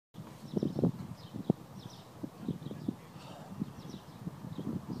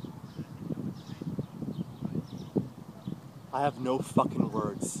I have no fucking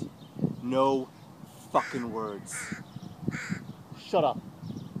words. No fucking words. Shut up.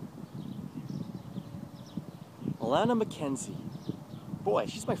 Alana Mackenzie. Boy,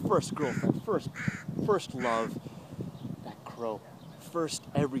 she's my first girlfriend. First love. That crow. First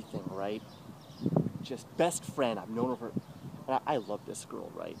everything, right? Just best friend. I've known her. I love this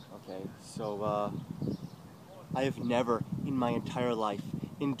girl, right? Okay, so, I have never in my entire life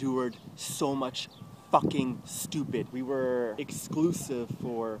endured so much fucking stupid. We were exclusive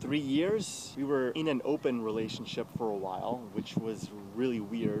for 3 years. We were in an open relationship for a while, which was really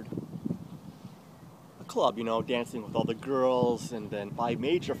weird. A club, you know, dancing with all the girls, and then by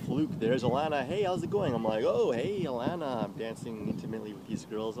major fluke, there's Alana. Hey, how's it going? I'm like, oh, hey, Alana. I'm dancing intimately with these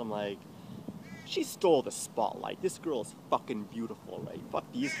girls. I'm like, she stole the spotlight. This girl is fucking beautiful, right? Fuck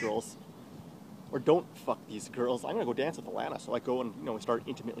these girls. Or don't fuck these girls. I'm gonna go dance with Alana. So I go and, you know, we start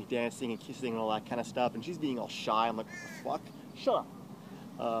intimately dancing and kissing and all that kind of stuff. And she's being all shy. I'm like, what the fuck? Shut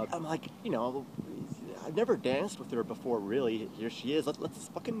up. I'm like, you know, I've never danced with her before, really. Here she is. Let's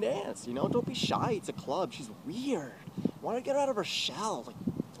fucking dance, you know? Don't be shy. It's a club. She's weird. I want to get her out of her shell. Like,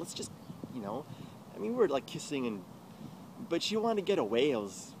 let's just, you know. I mean, we were like kissing and... But she wanted to get away. It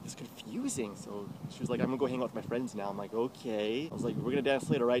was confusing. So she was like, I'm gonna go hang out with my friends now. I'm like, okay. I was like, we're gonna dance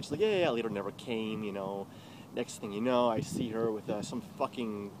later, right? She's like, yeah. Later never came, you know. Next thing you know, I see her with some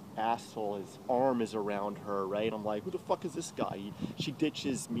fucking asshole. His arm is around her, right? I'm like, who the fuck is this guy? She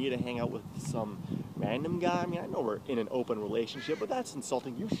ditches me to hang out with some random guy. I mean, I know we're in an open relationship, but that's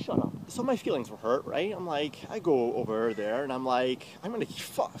insulting. You shut up. So my feelings were hurt, right? I'm like, I go over there and I'm like, I'm gonna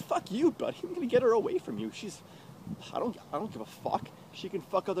fuck you, buddy. I'm gonna get her away from you. I don't give a fuck. She can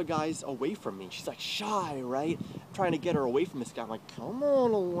fuck other guys away from me. She's like shy, right? I'm trying to get her away from this guy. I'm like, come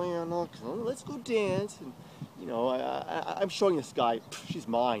on, Alana, come, let's go dance. And, you know, I'm showing this guy, she's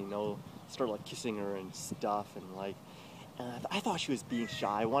mine, you know. Start like kissing her and stuff, and like, I thought she was being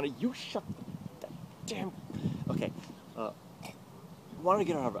shy. I wanted, you shut that damn, okay. Wanted to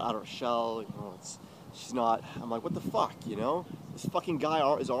get her out of her shell, you know, she's not, I'm like, what the fuck, you know? This fucking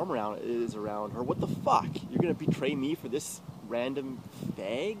guy, his arm is around her, what the fuck? You're gonna betray me for this random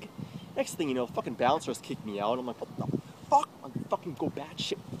fag? Next thing you know, fucking bouncers kick me out. I'm like, what the fuck? I'm fucking go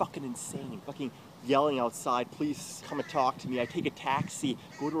batshit fucking insane. Fucking yelling outside, please come and talk to me. I take a taxi,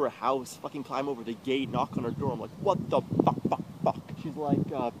 go to her house, fucking climb over the gate, knock on her door. I'm like, what the fuck? She's like,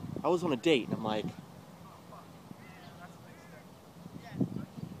 I was on a date, and I'm like,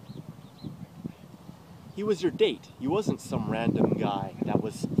 he was your date. He wasn't some random guy that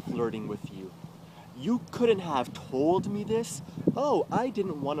was flirting with you. You couldn't have told me this? Oh, I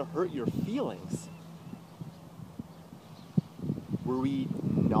didn't want to hurt your feelings. Were we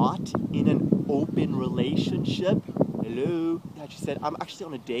not in an open relationship? Hello? Had she said, I'm actually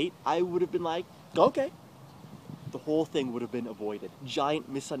on a date, I would have been like, okay. The whole thing would have been avoided. Giant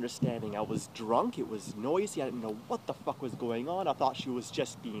misunderstanding. I was drunk, it was noisy, I didn't know what the fuck was going on. I thought she was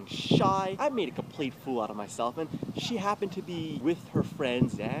just being shy. I made a complete fool out of myself, and she happened to be with her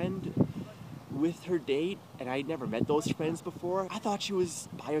friends and with her date, and I'd never met those friends before. I thought she was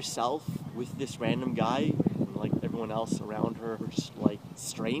by herself with this random guy, and like everyone else around her were just like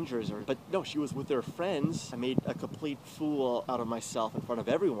strangers, but no, she was with her friends. I made a complete fool out of myself in front of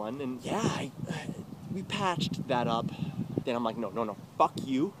everyone, and yeah, we patched that up. Then I'm like, no, fuck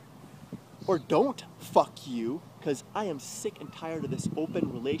you. Or don't fuck you, because I am sick and tired of this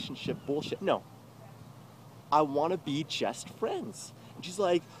open relationship bullshit. No. I want to be just friends. And she's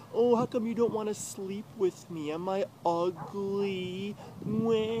like, oh, how come you don't want to sleep with me? Am I ugly?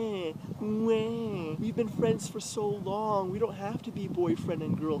 Wah. We've been friends for so long. We don't have to be boyfriend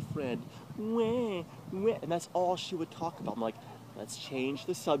and girlfriend. Wah. And that's all she would talk about. I'm like, let's change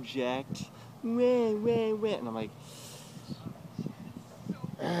the subject. And I'm like,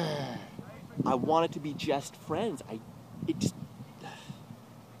 I want it to be just friends.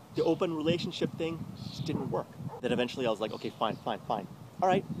 The open relationship thing just didn't work. Then eventually I was like, okay, fine. All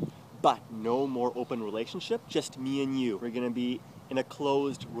right, but no more open relationship, just me and you. We're gonna be in a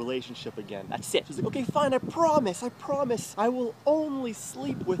closed relationship again. That's it. She's like, okay, fine, I promise. I will only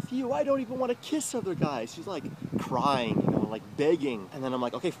sleep with you. I don't even want to kiss other guys. She's like crying, you know, like begging. And then I'm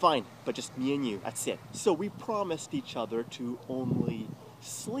like, okay, fine, but just me and you. That's it. So we promised each other to only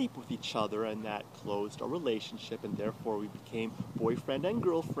sleep with each other, and that closed our relationship, and therefore we became boyfriend and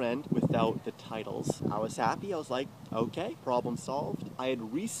girlfriend without the titles. I was happy. I was like, okay, problem solved. I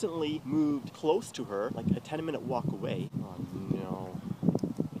had recently moved close to her, like a 10-minute walk away. Oh no,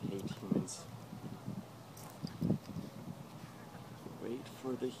 I hate humans. Wait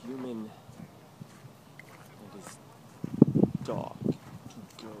for the human and his dog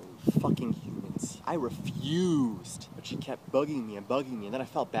to go. Fucking humans. once. I refused, but she kept bugging me, and then I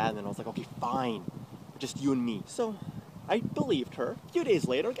felt bad, and then I was like, okay, fine, just you and me. So I believed her. A few days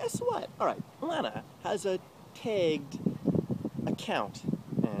later, guess what? Alright, Alana has a tagged account,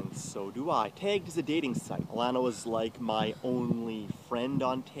 and so do I. Tagged is a dating site. Alana was like my only friend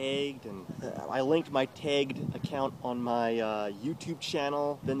on Tagged, and I linked my Tagged account on my YouTube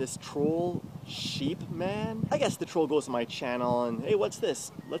channel. Then this troll, Sheep Man, I guess the troll goes to my channel and, hey, what's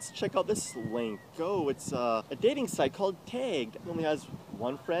this? Let's check out this link. Oh, it's a dating site called Tagged. It only has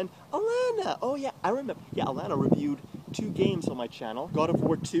one friend, Alana. Oh yeah, I remember. Yeah, Alana reviewed 2 games on my channel, God of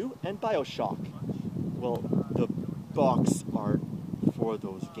War 2 and Bioshock. Well, the box art for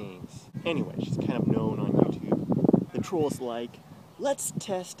those games. Anyway, she's kind of known on YouTube. The troll's like, let's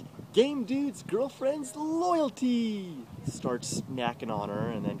test Game Dude's girlfriend's loyalty. Starts snacking on her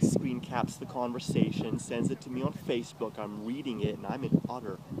and then screen caps the conversation, sends it to me on Facebook. I'm reading it and I'm in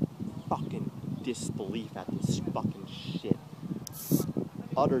utter fucking disbelief at this fucking shit.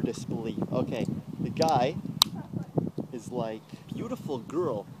 Utter disbelief. Okay, the guy is like, beautiful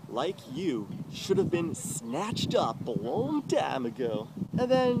girl like you should have been snatched up a long time ago. And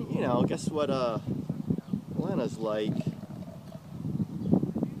then, you know, guess what Alana's like?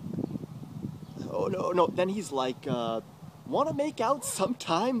 Oh no, then he's like, wanna make out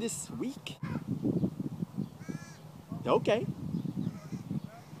sometime this week? Okay.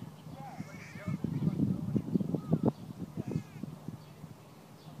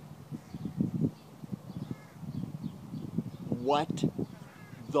 What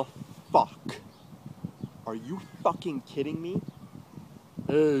the fuck? Are you fucking kidding me?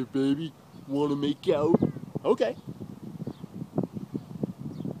 Hey, baby, wanna make out? Okay.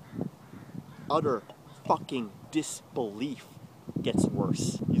 Utter fucking disbelief gets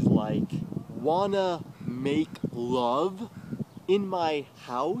worse. He's like, wanna make love in my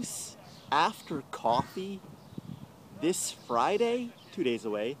house after coffee this Friday? 2 days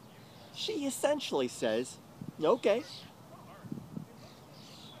away. She essentially says, okay.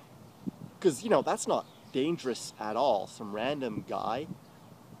 Because, you know, that's not dangerous at all. Some random guy,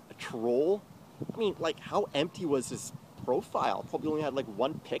 a troll. I mean, like, how empty was his profile? Probably only had like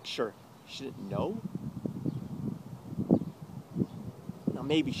 1 picture. She didn't know? Now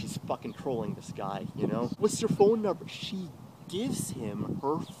maybe she's fucking trolling this guy, you know? What's your phone number? She gives him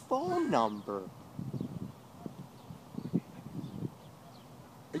her phone number.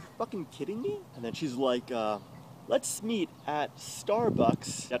 Are you fucking kidding me? And then she's like, let's meet at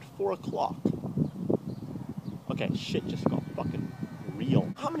Starbucks at 4 o'clock. Okay, shit just got fucking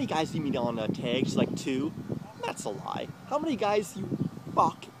real. How many guys do you meet on Tag? She's like, 2. That's a lie. How many guys do you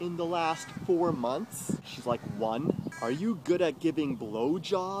fuck in the last 4 months? She's like, 1. Are you good at giving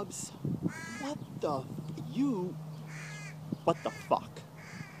blowjobs? What the what the fuck?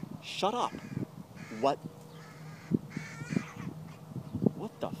 Shut up. What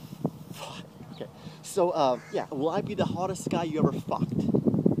the fuck? Okay, so, yeah, will I be the hottest guy you ever fucked?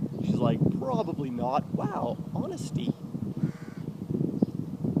 She's like, probably not. Wow, honesty.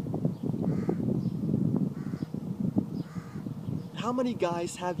 How many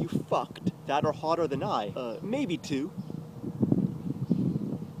guys have you fucked that are hotter than I? Maybe 2.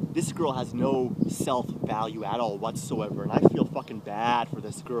 This girl has no self-value at all whatsoever, and I feel fucking bad for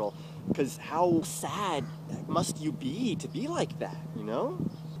this girl, because how sad must you be to be like that, you know?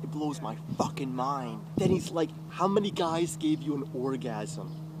 It blows my fucking mind. Then he's like, how many guys gave you an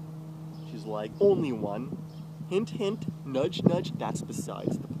orgasm? She's like, only 1. Hint, hint, nudge, nudge, that's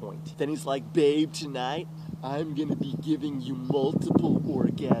besides the point. Then he's like, babe, tonight, I'm gonna be giving you multiple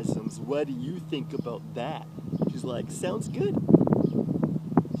orgasms. What do you think about that? She's like, sounds good.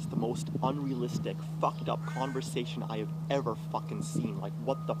 It's the most unrealistic, fucked up conversation I have ever fucking seen. Like,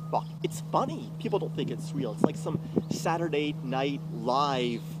 what the fuck? It's funny. People don't think it's real. It's like some Saturday Night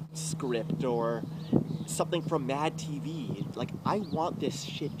Live script or something from Mad TV. Like, I want this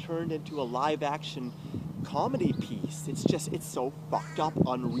shit turned into a live action comedy piece. It's so fucked up,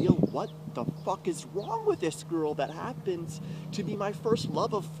 unreal. What the fuck is wrong with this girl that happens to be my first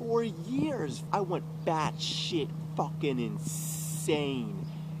love of 4 years? I went batshit fucking insane.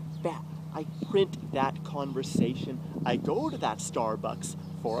 I print that conversation. I go to that Starbucks,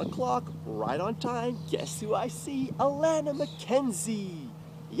 4 o'clock, right on time. Guess who I see? Alana Mackenzie.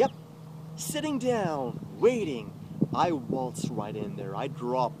 Yep, sitting down, waiting. I waltz right in there. I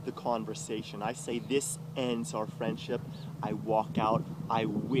drop the conversation. I say, this ends our friendship. I walk out. I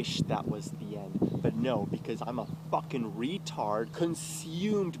wish that was the end. But no, because I'm a fucking retard,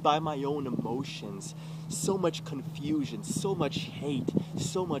 consumed by my own emotions. So much confusion, so much hate,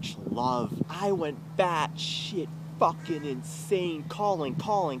 so much love. I went batshit fucking insane, calling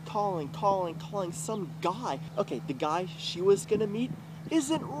some guy. Okay, the guy she was gonna meet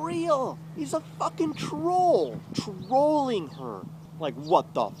isn't real. He's a fucking troll, trolling her. Like,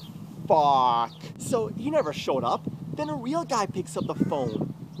 what the fuck? So he never showed up. Then a real guy picks up the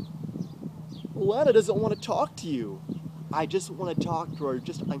phone. Alana doesn't want to talk to you. I just want to talk to her.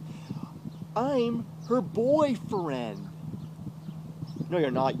 I'm her boyfriend. No, you're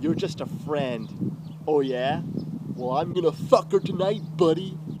not. You're just a friend. Oh, yeah? Well, I'm gonna fuck her tonight,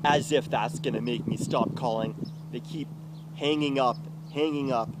 buddy. As if that's gonna make me stop calling. They keep hanging up.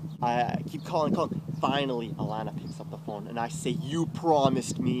 I keep calling. Finally, Alana picks up the phone, and I say, you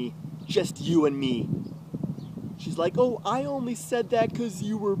promised me. Just you and me. She's like, oh, I only said that because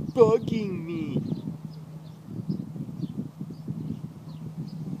you were bugging me.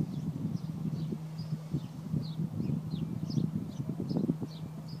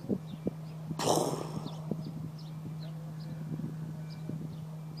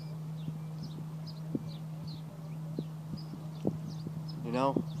 You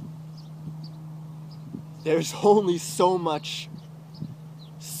know, there's only so much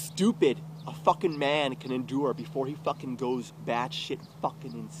stupid a fucking man can endure before he fucking goes batshit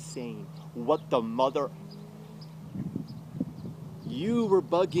fucking insane. What the mother? You were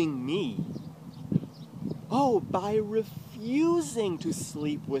bugging me. Oh, by refusing to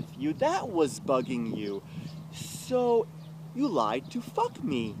sleep with you, that was bugging you. So, you lied to fuck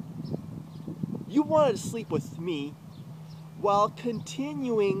me. You wanted to sleep with me while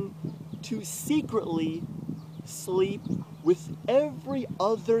continuing to secretly sleep with every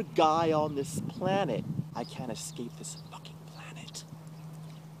other guy on this planet. I can't escape this fucking planet.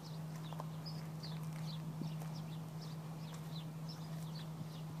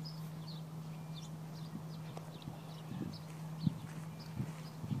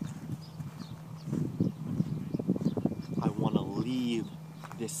 I want to leave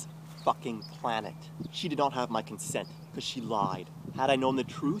this fucking planet. She did not have my consent because she lied. Had I known the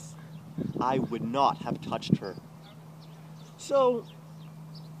truth, I would not have touched her. So,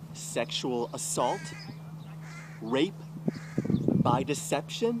 sexual assault, rape, by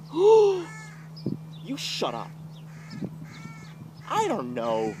deception? You shut up. I don't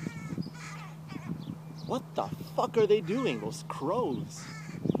know. What the fuck are they doing, those crows?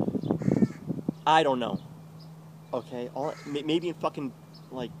 I don't know. Okay, maybe in fucking,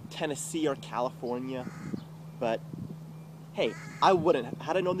 like, Tennessee or California, but hey, I wouldn't,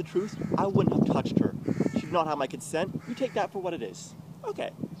 had I known the truth, I wouldn't have touched her. She did not have my consent. You take that for what it is.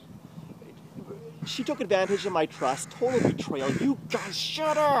 Okay. She took advantage of my trust. Total betrayal. You guys,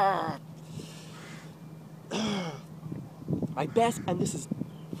 shut up! My best, and this is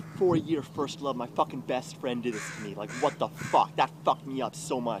 4-year first love, my fucking best friend did this to me. Like, what the fuck? That fucked me up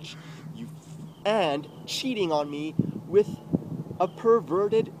so much. And cheating on me with a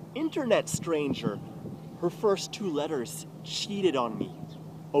perverted internet stranger. Her first 2 letters cheated on me.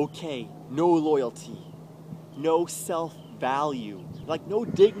 Okay, no loyalty, no self-value, like no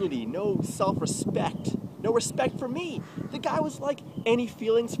dignity, no self-respect, no respect for me. The guy was like, any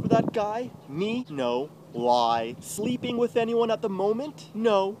feelings for that guy? Me? No. Lie. Sleeping with anyone at the moment?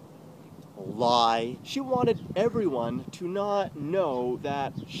 No. Lie. She wanted everyone to not know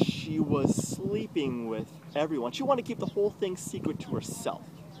that she was sleeping with everyone. She wanted to keep the whole thing secret to herself.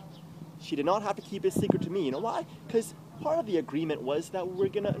 She did not have to keep it secret to me. You know why? Because part of the agreement was that we're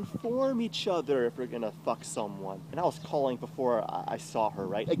gonna inform each other if we're gonna fuck someone. And I was calling before I saw her,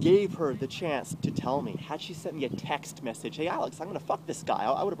 right? I gave her the chance to tell me. Had she sent me a text message, hey Alex, I'm gonna fuck this guy,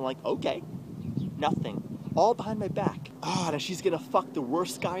 I would have been like, okay. Nothing. All behind my back. And she's gonna fuck the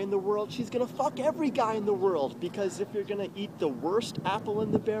worst guy in the world. She's gonna fuck every guy in the world. Because if you're gonna eat the worst apple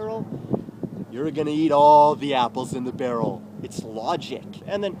in the barrel, you're gonna eat all the apples in the barrel. It's logic.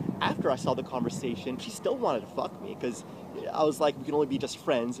 And then after I saw the conversation, she still wanted to fuck me because I was like, we can only be just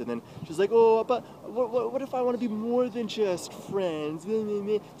friends. And then she was like, oh, but what if I want to be more than just friends?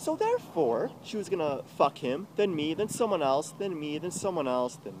 So therefore, she was gonna fuck him, then me, then someone else, then me, then someone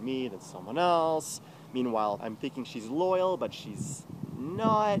else, then me, then someone else. Meanwhile, I'm thinking she's loyal, but she's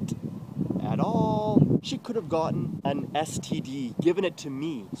not at all. She could have gotten an STD, given it to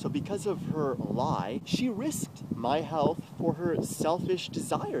me. So because of her lie, she risked my health for her selfish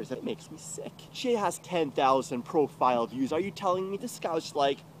desires. It makes me sick. She has 10,000 profile views. Are you telling me this guy was just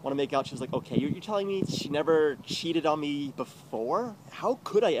like, want to make out? She was like, okay, you're telling me she never cheated on me before? How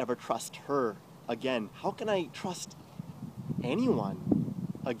could I ever trust her again? How can I trust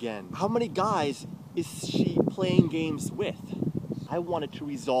anyone again? How many guys is she playing games with? I wanted to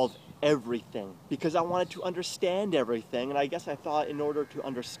resolve everything because I wanted to understand everything, and I guess I thought in order to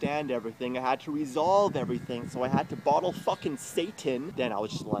understand everything I had to resolve everything, so I had to bottle fucking Satan. Then I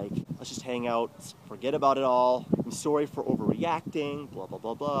was just like, let's just hang out, forget about it all, I'm sorry for overreacting, blah blah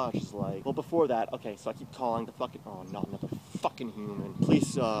blah blah. She's like, well, before that, okay, so I keep calling the fucking, oh no, another fucking human.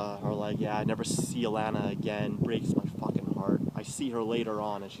 Police are like, yeah, I never see Alana again, breaks my fucking heart. I see her later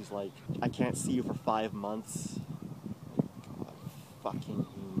on and she's like, I can't see you for 5 months. God, fucking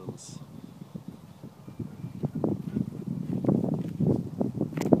humans.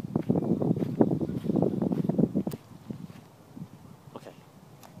 Okay.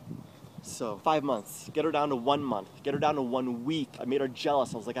 So, 5 months. Get her down to 1 month. Get her down to 1 week. I made her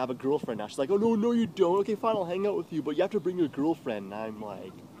jealous. I was like, I have a girlfriend now. She's like, oh no, no you don't. Okay, fine, I'll hang out with you, but you have to bring your girlfriend. And I'm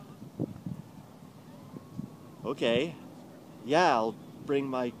like, okay. Yeah, I'll bring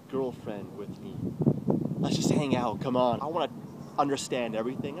my girlfriend with me. Let's just hang out, come on. I want to understand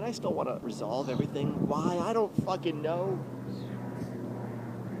everything, and I still want to resolve everything. Why? I don't fucking know.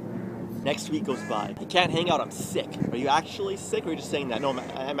 Next week goes by. I can't hang out, I'm sick. Are you actually sick, or are you just saying that? No,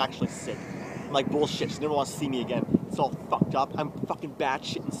 I'm actually sick. I'm like, bullshit, she never wants to see me again. It's all fucked up. I'm fucking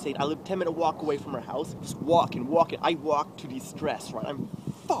batshit insane. I live 10-minute walk away from her house. Just walking. I walk to de-stress, right? I'm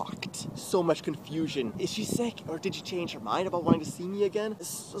fucked. So much confusion. Is she sick, or did she change her mind about wanting to see me again? There's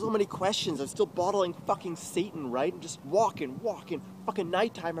so many questions. I'm still bottling fucking Satan, right? I'm just walking. Fucking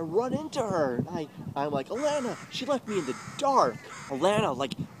nighttime, I run into her. I'm like, Alana, she left me in the dark. Alana,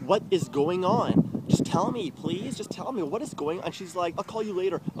 like, what is going on? Just tell me, please. Just tell me what is going on. And she's like, I'll call you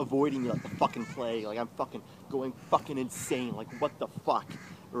later. Avoiding me like the fucking plague. Like, I'm fucking going fucking insane. Like, what the fuck?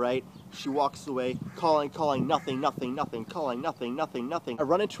 Right? She walks away, calling, nothing, calling, nothing. I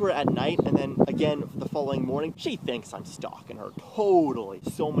run into her at night, and then again the following morning, she thinks I'm stalking her. Totally.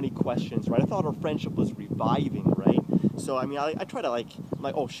 So many questions, right? I thought our friendship was reviving, right? So, I mean, I try to, like, I'm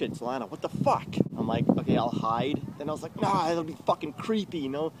like, oh shit, it's Lana, what the fuck? I'm like, okay, I'll hide. Then I was like, nah, that'll be fucking creepy, you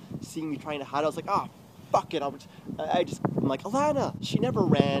know? Seeing me trying to hide, I was like, ah, fuck it, I'm like, Alana, she never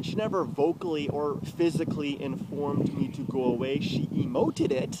ran, she never vocally or physically informed me to go away, she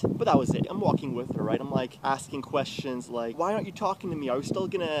emoted it, but that was it. I'm walking with her, right? I'm like, asking questions like, why aren't you talking to me? Are we still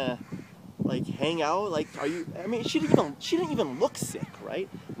gonna, like, hang out? Like, are you, I mean, she didn't even look sick, right?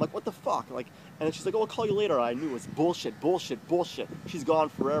 I'm like, what the fuck? Like, and then she's like, oh, I'll call you later. I knew it was bullshit. She's gone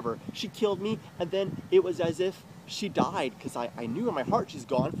forever. She killed me, and then it was as if she died, because I knew in my heart she's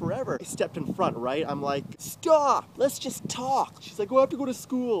gone forever. I stepped in front, right? I'm like, stop, let's just talk. She's like, oh, I have to go to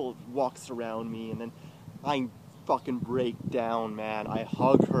school. Walks around me, and then I fucking break down, man. I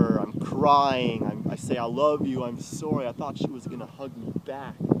hug her, I'm crying, I say, I love you, I'm sorry. I thought she was gonna hug me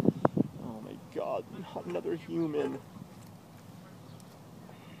back. Oh my God, not another human.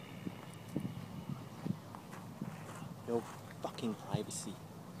 No fucking privacy.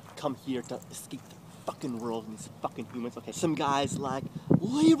 Come here to escape the fucking world and these fucking humans. Okay, some guy's like,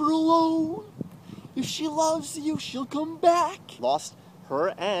 leave her alone. If she loves you, she'll come back. Lost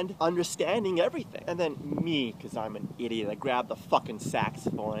her and understanding everything. And then me, because I'm an idiot, I grabbed the fucking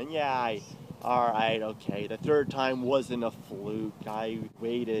saxophone, and yeah, alright, okay. The third time wasn't a fluke. I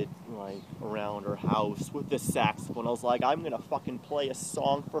waited, like, around her house with the saxophone. I was like, I'm gonna fucking play a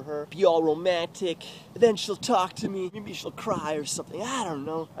song for her, be all romantic, and then she'll talk to me, maybe she'll cry or something, I don't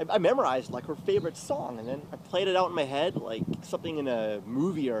know. I memorized, like, her favorite song, and then I played it out in my head, like, something in a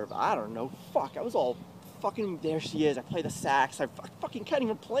movie or, I don't know, fuck, I was all fucking, there she is, I play the sax, I fucking can't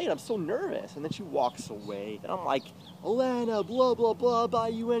even play it, I'm so nervous. And then she walks away, and I'm like, Alana, blah, blah, blah, buy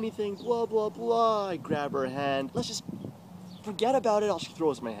you anything, blah, blah, blah. I grab her hand, let's just forget about it all. She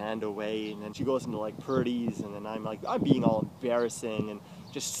throws my hand away, and then she goes into, like, Purdy's, and then I'm like, I'm being all embarrassing, and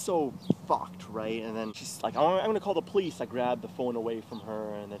just so fucked, right? And then she's like, I'm gonna call the police. I grab the phone away from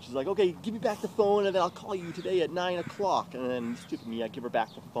her, and then she's like, okay, give me back the phone, and then I'll call you today at 9 o'clock. And then, stupid me, I give her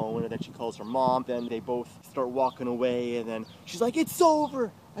back the phone, and then she calls her mom. Then they both start walking away, and then she's like, it's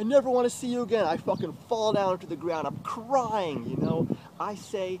over. I never want to see you again. I fucking fall down to the ground. I'm crying, you know? I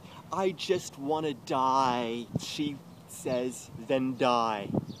say, I just want to die. She says, then die.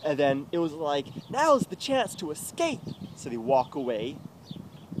 And then it was like, now's the chance to escape. So they walk away.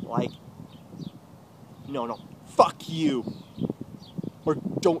 Like, no, fuck you. Or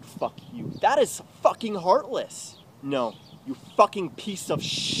don't fuck you. That is fucking heartless. No, you fucking piece of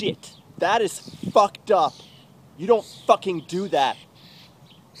shit. That is fucked up. You don't fucking do that.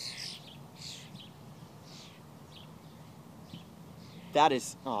 That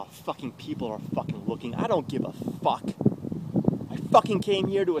is, oh, fucking people are fucking looking. I don't give a fuck. I fucking came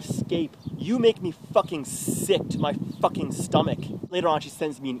here to escape. You make me fucking sick to my fucking stomach. Later on, she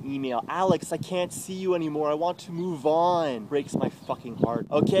sends me an email. Alex, I can't see you anymore. I want to move on. Breaks my fucking heart.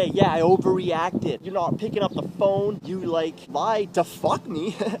 Okay, yeah, I overreacted. You're not picking up the phone. You, like, lied to fuck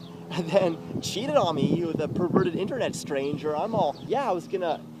me. And then cheated on me, you, the perverted internet stranger. I'm all, yeah, I was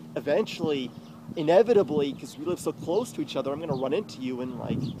gonna eventually, inevitably, because we live so close to each other, I'm gonna run into you, and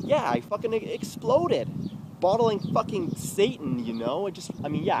like, yeah, I fucking exploded. Bottling fucking Satan, you know? I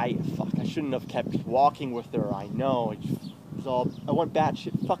mean, yeah, I shouldn't have kept walking with her, I know. I went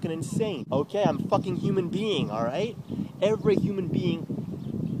batshit fucking insane. Okay, I'm a fucking human being, alright? Every human being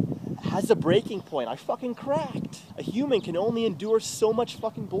has a breaking point. I fucking cracked. A human can only endure so much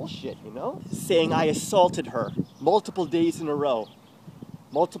fucking bullshit, you know? Saying I assaulted her multiple days in a row.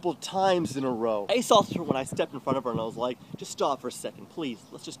 Multiple times in a row. I assaulted her when I stepped in front of her and I was like, just stop for a second, please,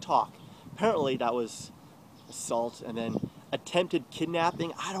 let's just talk. Apparently that was assault, and then attempted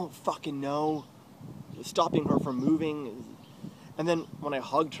kidnapping, I don't fucking know. Stopping her from moving. And then when I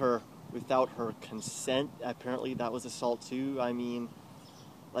hugged her without her consent, apparently that was assault too. I mean,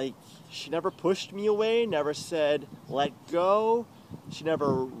 like, she never pushed me away, never said, let go. She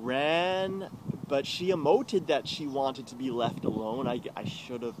never ran, but she emoted that she wanted to be left alone. I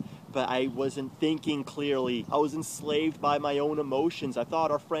should have, but I wasn't thinking clearly. I was enslaved by my own emotions. I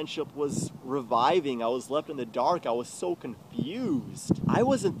thought our friendship was reviving. I was left in the dark. I was so confused. I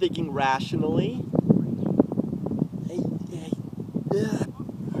wasn't thinking rationally.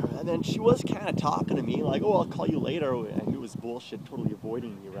 And then she was kind of talking to me like, oh, I'll call you later. I knew it was bullshit, totally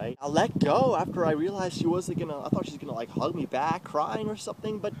avoiding me, right? I let go after I realized she wasn't gonna, I thought she was gonna like hug me back, crying or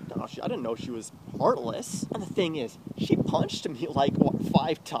something, but no, I didn't know she was heartless. And the thing is, she punched me like, what,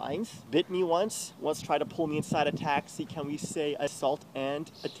 5 times? Bit me once tried to pull me inside a taxi, can we say assault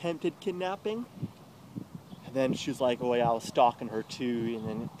and attempted kidnapping? And then she was like, oh yeah, I was stalking her too, and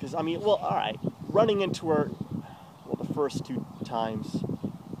then, because I mean, well, alright, running into her, well, the first 2 times,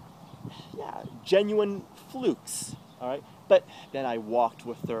 yeah, genuine flukes, all right? But then I walked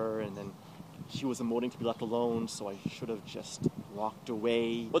with her, and then she was emoting to be left alone, so I should have just walked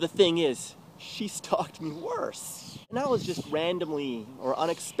away. But the thing is, she stalked me worse. And I was just randomly or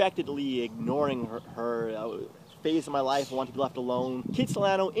unexpectedly ignoring her phase of my life. I wanted to be left alone. Kid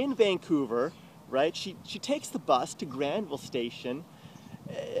Solano in Vancouver, right? She takes the bus to Granville Station,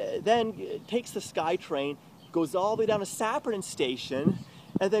 then takes the SkyTrain, goes all the way down to Sapperton Station,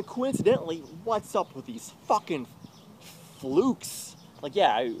 and then coincidentally, what's up with these fucking flukes? Like,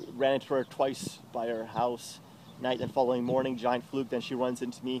 yeah, I ran into her twice by her house, night and following morning, giant fluke, then she runs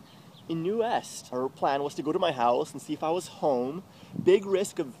into me in New West. Her plan was to go to my house and see if I was home. Big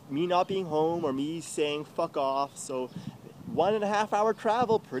risk of me not being home or me saying fuck off, so 1.5 hour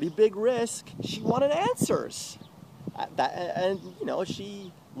travel, pretty big risk. She wanted answers. And you know,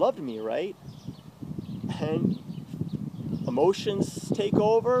 she loved me, right? And emotions take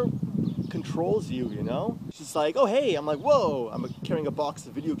over, controls you, you know? She's like, oh hey, I'm like, whoa, I'm carrying a box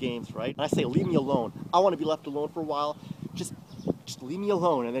of video games, right? And I say, leave me alone. I want to be left alone for a while. Just leave me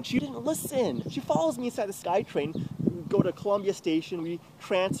alone. And then she didn't listen. She follows me inside the SkyTrain, go to Columbia Station, we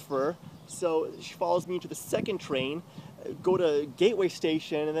transfer. So she follows me into the second train, go to Gateway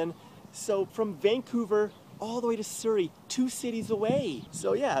Station, and then, so from Vancouver all the way to Surrey, 2 cities away.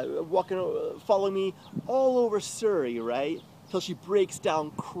 So yeah, following me all over Surrey, right? Till she breaks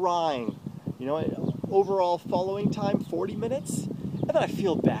down crying. You know, overall following time, 40 minutes. And then I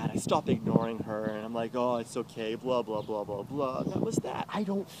feel bad. I stop ignoring her and I'm like, oh, it's okay, blah, blah, blah, blah, blah. And that was that. I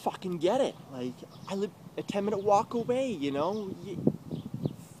don't fucking get it. Like, I live a 10-minute walk away, you know?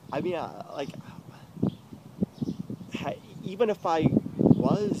 I mean, like, even if I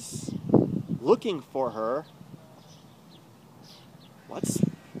was looking for her, what's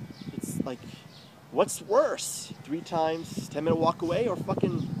worse? 3 times, 10-minute walk away, or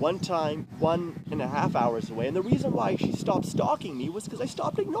fucking 1 time, 1.5 hours away? And the reason why she stopped stalking me was because I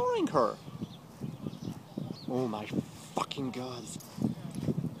stopped ignoring her. Oh my fucking God.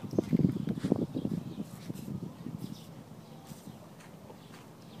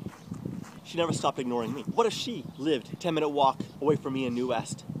 She never stopped ignoring me. What if she lived 10-minute walk away from me in New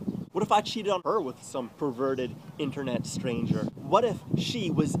West? What if I cheated on her with some perverted internet stranger? What if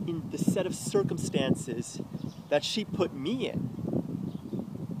she was in the set of circumstances that she put me in?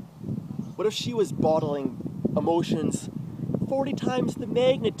 What if she was bottling emotions 40 times the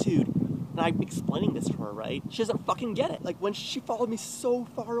magnitude? And I'm explaining this to her, right? She doesn't fucking get it. Like, when she followed me so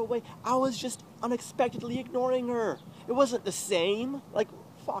far away, I was just unexpectedly ignoring her. It wasn't the same. Like,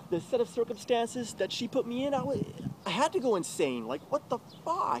 fuck, the set of circumstances that she put me in, I had to go insane. Like, what the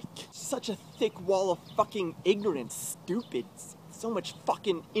fuck? Such a thick wall of fucking ignorance, stupid, so much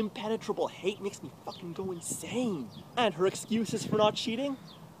fucking impenetrable hate makes me fucking go insane. And her excuses for not cheating?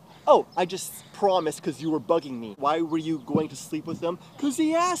 Oh, I just promised because you were bugging me. Why were you going to sleep with him? Because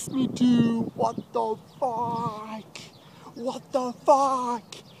he asked me to. What the fuck? What the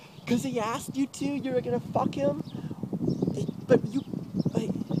fuck? Because he asked you to, you were gonna fuck him? But you,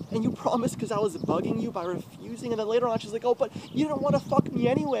 and you promised because I was bugging you by refusing, and then later on she's like, oh, but you didn't want to fuck me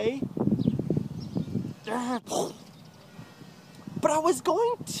anyway. But I was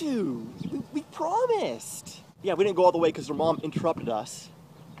going to. We promised. Yeah, we didn't go all the way because her mom interrupted us.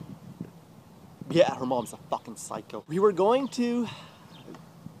 Yeah, her mom's a fucking psycho. We were going to.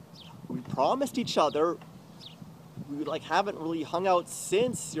 We promised each other. We like haven't really hung out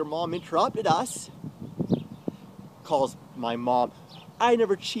since your mom interrupted us. Calls my mom. I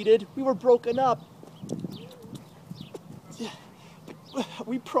never cheated. We were broken up.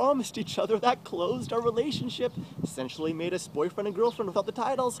 We promised each other. That closed our relationship. Essentially made us boyfriend and girlfriend without the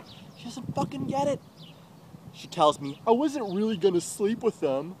titles. She doesn't fucking get it. She tells me, I wasn't really gonna sleep with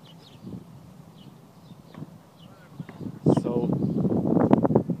them. So,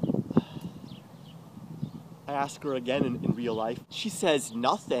 I ask her again in real life. She says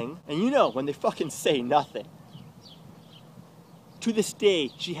nothing. And you know, when they fucking say nothing. To this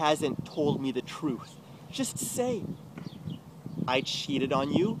day, she hasn't told me the truth. Just say, I cheated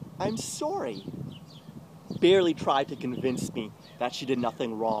on you, I'm sorry. Barely tried to convince me that she did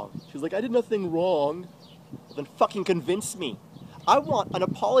nothing wrong. She's like, I did nothing wrong. Well, then fucking convince me. I want an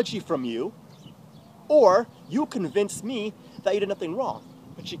apology from you, or you convince me that you did nothing wrong.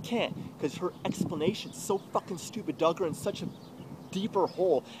 But she can't, because her explanation's so fucking stupid, dug her in such a deeper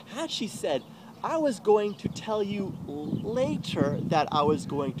hole. Had she said, I was going to tell you later that I was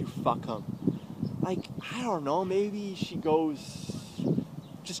going to fuck him. Like, I don't know, maybe she goes,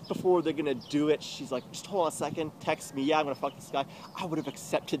 just before they're gonna do it, she's like, just hold on a second, text me, yeah, I'm gonna fuck this guy. I would have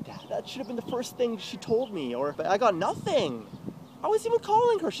accepted that. That should have been the first thing she told me, but I got nothing. I was even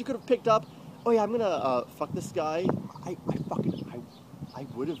calling her. She could have picked up, oh yeah, I'm gonna fuck this guy. I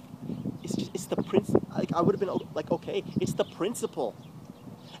would have, it's the principle. Like, I would have been like, okay, it's the principle.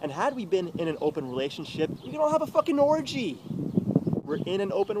 And had we been in an open relationship, we don't have a fucking orgy. We're in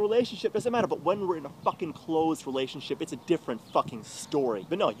an open relationship, doesn't matter. But when we're in a fucking closed relationship, it's a different fucking story.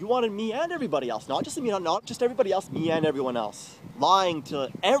 But no, you wanted me and everybody else. Not just me, not just everybody else, me and everyone else. Lying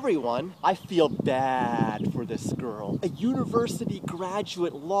to everyone. I feel bad for this girl. A university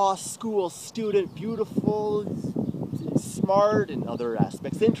graduate, law school student, beautiful, smart in other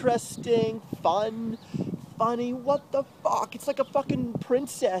aspects. Interesting, fun, funny, what the fuck? It's like a fucking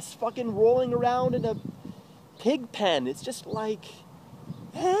princess fucking rolling around in a pig pen. It's just like,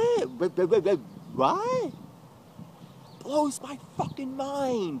 hey, what? Blows my fucking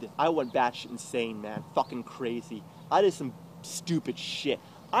mind. I went batshit insane, man. Fucking crazy. I did some stupid shit.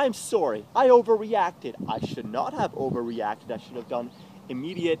 I'm sorry. I overreacted. I should not have overreacted. I should have done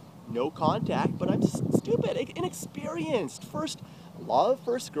immediate no contact, but I'm stupid, inexperienced. First love,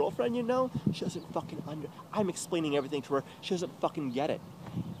 first girlfriend, you know? She doesn't fucking I'm explaining everything to her. She doesn't fucking get it.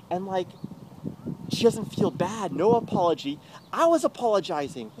 And like, she doesn't feel bad. No apology. I was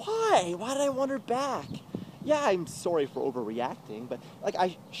apologizing. Why? Why did I want her back? Yeah, I'm sorry for overreacting, but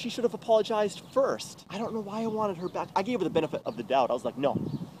like she should have apologized first. I don't know why I wanted her back. I gave her the benefit of the doubt. I was like, no,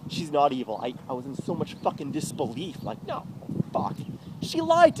 she's not evil. I was in so much fucking disbelief. Like, no, fuck. She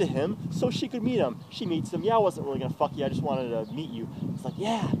lied to him so she could meet him. She meets him. Yeah, I wasn't really gonna fuck you. I just wanted to meet you. It's like,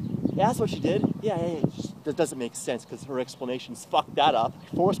 yeah, that's what she did. Yeah. That doesn't make sense because her explanations fucked that up.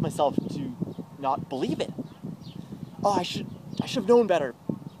 I forced myself to not believe it. Oh, I should have known better.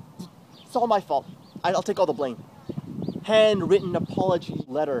 It's all my fault. I'll take all the blame. Handwritten apology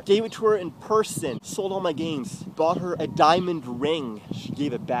letter. Gave it to her in person. Sold all my games. Bought her a diamond ring. She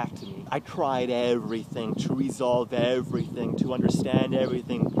gave it back to me. I tried everything to resolve everything, to understand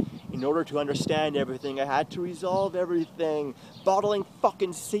everything. In order to understand everything, I had to resolve everything. Bottling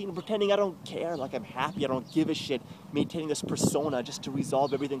fucking Satan, pretending I don't care, like I'm happy, I don't give a shit. Maintaining this persona just to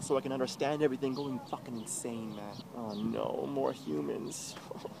resolve everything so I can understand everything. Going fucking insane, man. Oh no, more humans.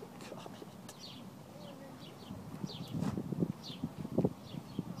 Oh God.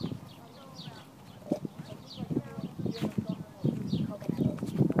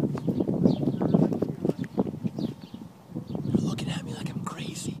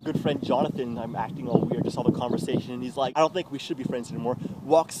 Good friend Jonathan, I'm acting all weird, just saw the conversation, and he's like, I don't think we should be friends anymore.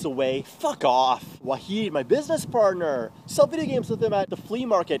 Walks away. Fuck off. Wahid, my business partner. Sell video games with him at the flea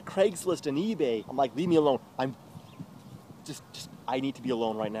market, Craigslist and eBay. I'm like, leave me alone. I'm just I need to be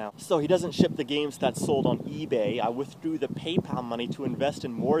alone right now. So he doesn't ship the games that sold on eBay. I withdrew the PayPal money to invest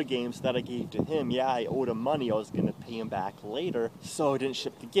in more games that I gave to him. Yeah, I owed him money. I was gonna pay him back later. So I didn't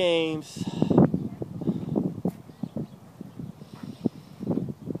ship the games.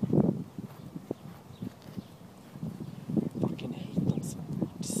 Fucking hate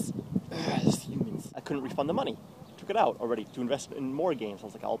those humans. I couldn't refund the money. Took it out already to invest in more games. I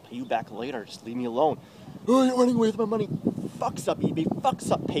was like, I'll pay you back later. Just leave me alone. Oh, you're running away with my money. Fucks up eBay,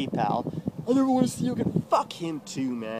 fucks up PayPal. I never want to see you again. Fuck him too, man.